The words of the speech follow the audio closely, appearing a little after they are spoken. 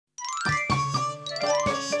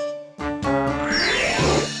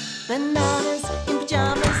Bananas in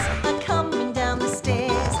pyjamas are coming down the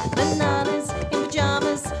stairs. Bananas in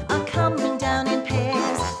pyjamas are coming down in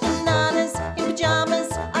pairs. Bananas in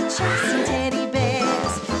pyjamas are chasing teddy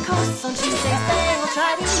bears. 'Cause on Tuesdays they'll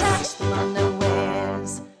try to catch them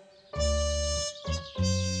unawares.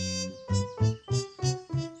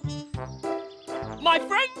 My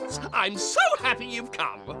friends, I'm so happy you've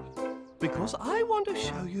come. Because I want to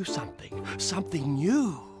show you something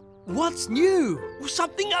new. What's new?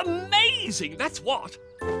 Something amazing, that's what.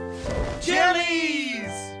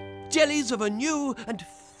 Jellies! Jellies of a new and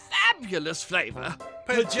fabulous flavour.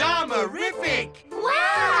 Pyjama-rific!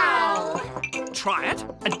 Wow! Try it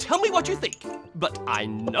and tell me what you think. But I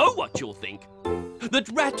know what you'll think. That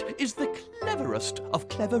rat is the cleverest of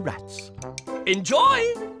clever rats.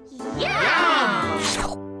 Enjoy! Yum!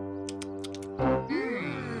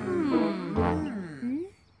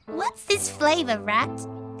 What's this flavour, Rat?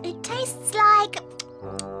 It tastes like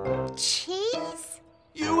cheese?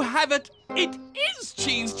 You have it. It is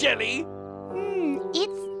cheese jelly.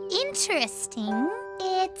 It's interesting.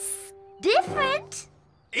 It's different.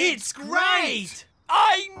 It's great!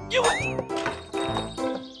 I knew it!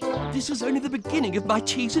 This is only the beginning of my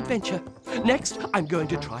cheese adventure. Next, I'm going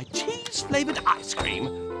to try cheese-flavoured ice cream.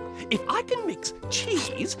 If I can mix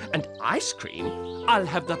cheese and ice cream, I'll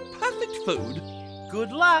have the perfect food.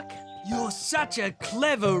 Good luck. You're such a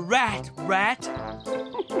clever rat, Rat.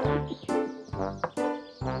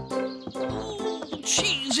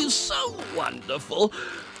 Cheese is so wonderful.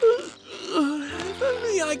 If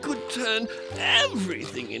only I could turn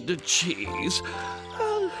everything into cheese.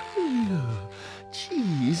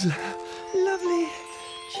 Cheese. Lovely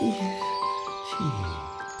cheese.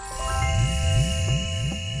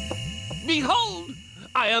 Behold!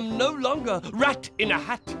 I am no longer rat in a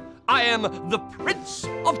hat. I am the Prince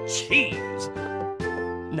of Cheese.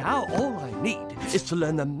 Now all I need is to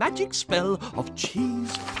learn the magic spell of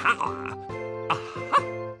cheese power. Aha!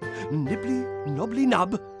 Nibbly, knobbly,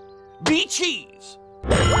 nub. Be cheese!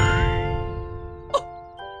 Oh.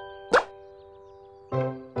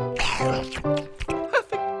 Perfect.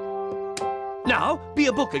 Now be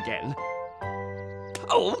a book again.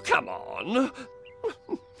 Oh, come on.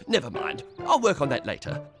 Never mind. I'll work on that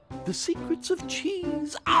later. The secrets of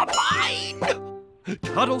cheese are mine!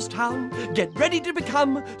 Cuddlestown, get ready to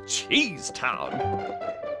become Cheesetown.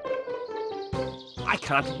 I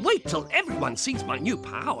can't wait till everyone sees my new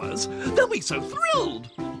powers. They'll be so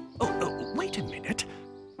thrilled. Oh, wait a minute.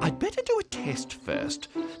 I'd better do a test first,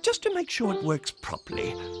 just to make sure it works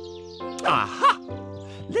properly. Aha!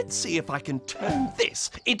 Let's see if I can turn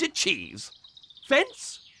this into cheese.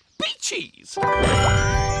 Fence, be cheese.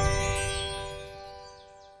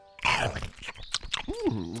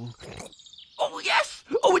 Oh, yes!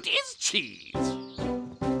 Oh, it is cheese!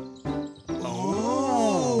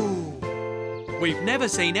 Oh! We've never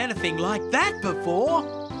seen anything like that before.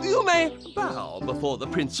 You may bow before the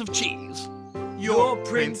Prince of Cheese. Your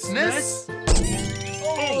princeness?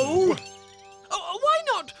 Oh! Why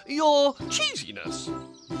not your cheesiness?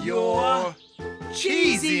 Your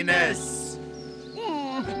cheesiness.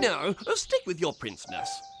 No, stick with your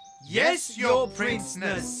princeness. Yes, your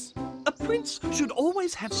princeness. A prince should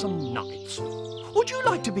always have some knights. Would you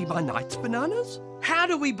like to be my knights, Bananas? How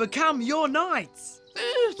do we become your knights?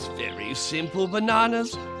 It's very simple,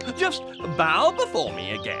 Bananas. Just bow before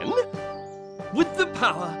me again. With the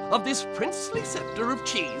power of this princely sceptre of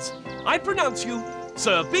cheese, I pronounce you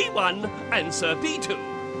Sir B1 and Sir B2.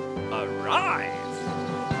 Arise!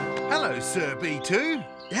 Hello, Sir B2.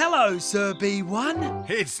 Hello, Sir B1.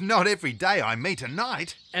 It's not every day I meet a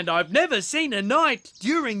knight. And I've never seen a knight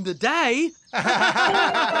during the day.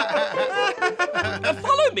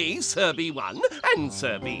 Follow me, Sir B1 and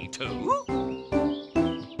Sir B2.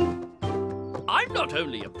 I'm not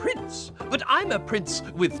only a prince, but I'm a prince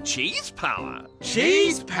with cheese power.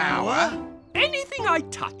 Cheese power? Anything I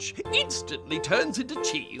touch instantly turns into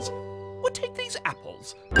cheese. Well, take these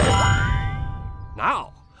apples.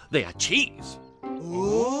 Now, they are cheese.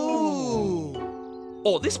 Ooh!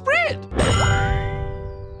 Or this bread.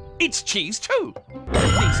 It's cheese too.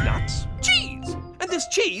 These nuts, cheese. And this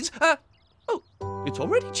cheese, oh, it's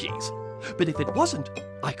already cheese. But if it wasn't,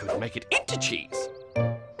 I could make it into cheese.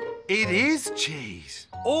 It is cheese.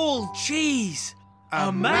 All cheese.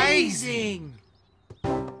 Amazing!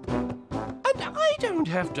 And I don't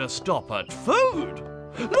have to stop at food.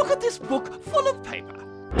 Look at this book full of paper.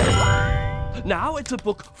 Now it's a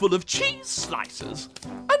book full of cheese slices.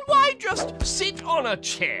 And why just sit on a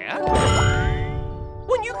chair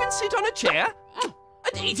when you can sit on a chair and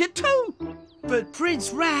eat it too? But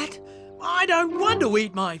Prince Rat, I don't want to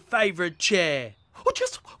eat my favourite chair. Well,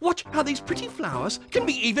 just watch how these pretty flowers can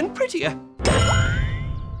be even prettier.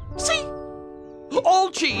 See? All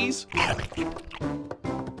cheese. I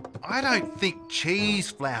don't think cheese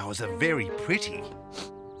flowers are very pretty.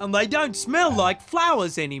 And they don't smell like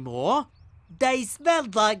flowers anymore. They smell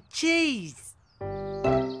like cheese.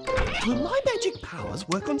 Will my magic powers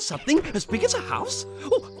work on something as big as a house?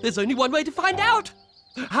 Oh, there's only one way to find out.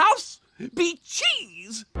 House be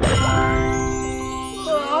cheese.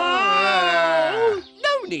 Oh,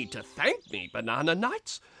 no need to thank me, Banana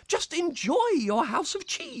Knights. Just enjoy your house of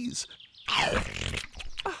cheese.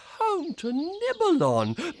 A home to nibble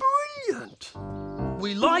on. Brilliant.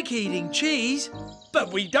 We like eating cheese,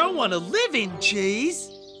 but we don't want to live in cheese.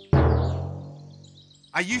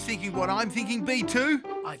 Are you thinking what I'm thinking, B2?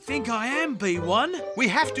 I think I am, B1. We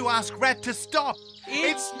have to ask Rat to stop.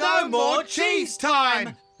 It's no more cheese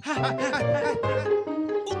time.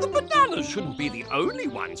 Well, the bananas shouldn't be the only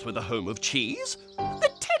ones with a home of cheese. The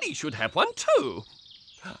teddy should have one too.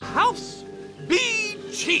 House be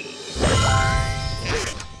cheese.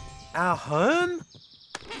 Our home?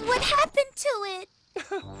 What happened to it?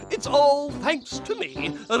 It's all thanks to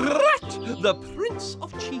me, Rat, the Prince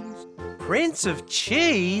of Cheese. Prince of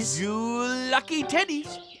Cheese? You lucky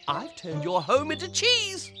teddies. I've turned your home into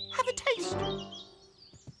cheese. Have a taste.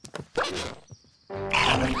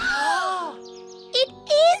 It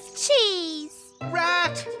is cheese!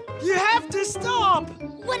 Rat! You have to stop.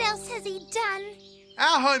 What else has he done?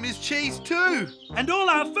 Our home is cheese too. And all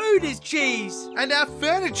our food is cheese. And our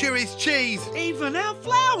furniture is cheese. Even our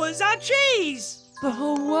flowers are cheese. The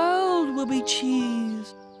whole world will be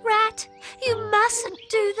cheese. Rat, you mustn't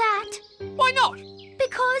do that. Why not?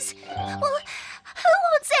 Because, well, who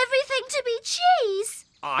wants everything to be cheese?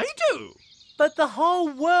 I do. But the whole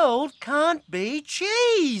world can't be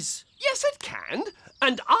cheese. Yes, it can.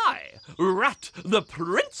 And I, Rat, the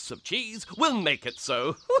Prince of Cheese, will make it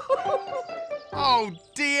so. Oh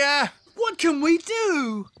dear. What can we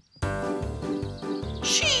do?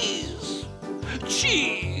 Cheese!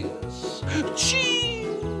 Cheese!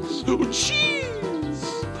 Cheese! Cheese!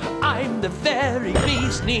 I'm the very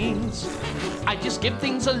bee's knees. I just give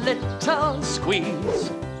things a little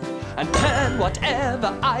squeeze and turn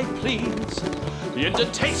whatever I please into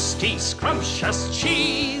tasty, scrumptious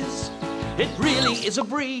cheese. It really is a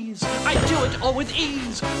breeze. I do it all with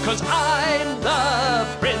ease, 'cause I'm the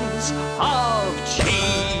Prince of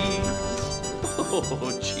Cheese.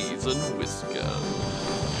 Oh, cheese and whiskers.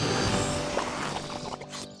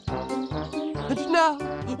 And now,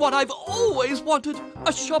 what I've always wanted,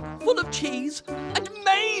 a shop full of cheese and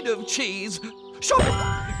made of cheese. Shop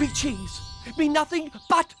be cheese, be nothing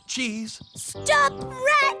but cheese. Stop,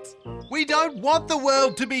 Rat! We don't want the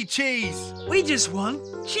world to be cheese. We just want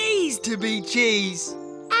cheese to be cheese.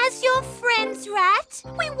 As your friends, Rat,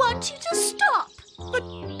 we want you to stop. But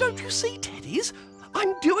don't you see, Teddies?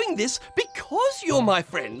 I'm doing this because you're my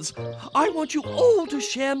friends. I want you all to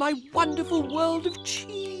share my wonderful world of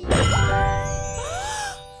cheese. Rat!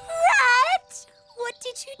 What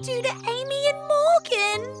did you do to Amy and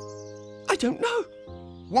Morgan? I don't know.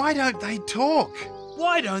 Why don't they talk?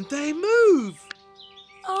 Why don't they move?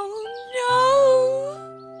 Oh, no!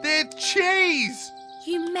 They're cheese.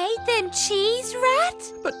 You made them cheese,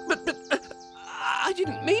 Rat? But, I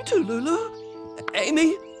didn't mean to, Lulu.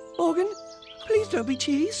 Amy, Morgan, please don't be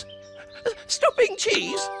cheese. Stop being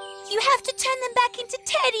cheese. You have to turn them back into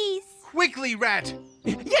teddies. Quickly, Rat.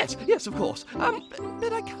 Yes, of course.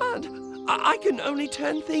 But I can't. I can only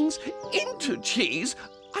turn things into cheese.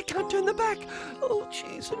 I can't turn them back. Oh,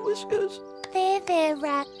 cheese and whiskers. There,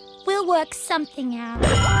 Rat. We'll work something out.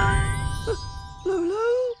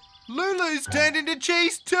 Lulu? Lulu's turned into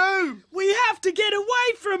cheese too. We have to get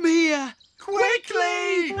away from here.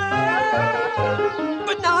 Quickly!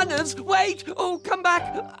 Bananas, wait! Oh, come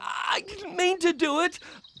back! I didn't mean to do it.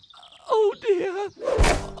 Oh, dear.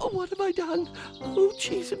 Oh, what have I done? Oh,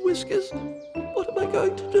 cheese and whiskers. What am I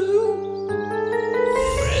going to do?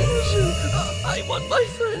 Friends. I want my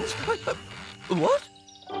friends. What?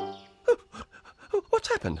 What's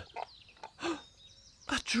happened?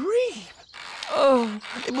 A dream. Oh,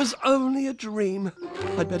 it was only a dream.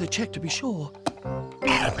 I'd better check to be sure.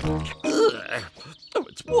 Ugh. Oh,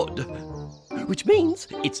 it's wood. Which means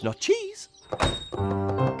it's not cheese.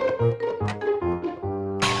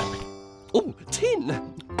 Oh,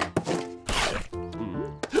 tin.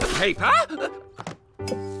 Paper.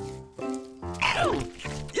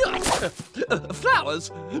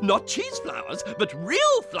 Flowers. Not cheese flowers, but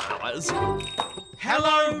real flowers.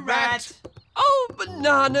 Hello, Rat. Oh,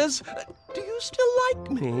 bananas. Do you still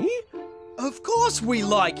like me? Of course we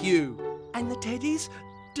like you. And the teddies?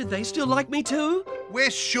 Do they still like me too?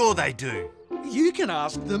 We're sure they do. You can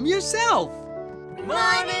ask them yourself.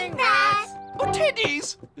 Morning, Rat. Oh,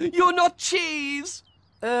 teddies! You're not cheese!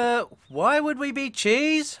 Why would we be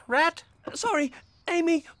cheese, Rat? Sorry,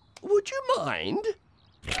 Amy, would you mind?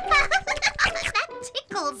 That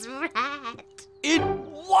tickles, Rat. It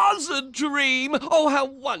was a dream! Oh, how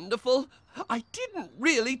wonderful! I didn't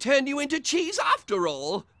really turn you into cheese after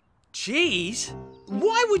all. Cheese?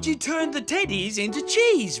 Why would you turn the teddies into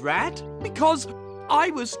cheese, Rat? Because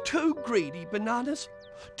I was too greedy, Bananas.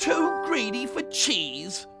 Too greedy for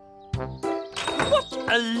cheese. What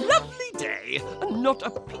a lovely day, and not a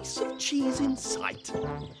piece of cheese in sight.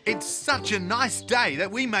 It's such a nice day that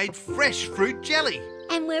we made fresh fruit jelly.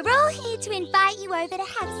 And we're all here to invite you over to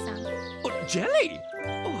have some. Oh, jelly?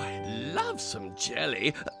 Oh, I'd love some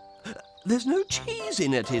jelly. There's no cheese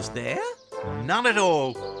in it, is there? None at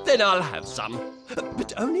all. Then I'll have some,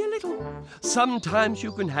 but only a little. Sometimes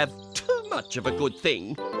you can have too much of a good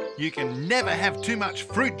thing. You can never have too much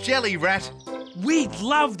fruit jelly, Rat. We'd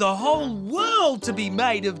love the whole world to be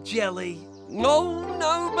made of jelly. Oh,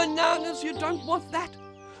 no, Bananas, you don't want that.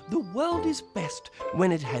 The world is best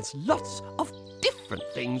when it has lots of different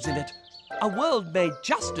things in it. A world made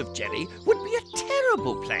just of jelly would be a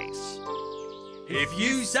terrible place. If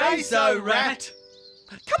you say so, Rat.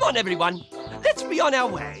 Come on, everyone. Let's be on our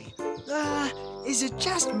way. Is it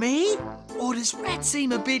just me? Or does Rat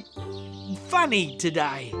seem a bit funny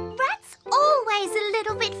today? Rat's always a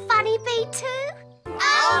little bit funny, B2.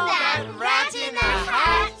 Oh, that rat in the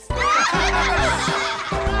hat!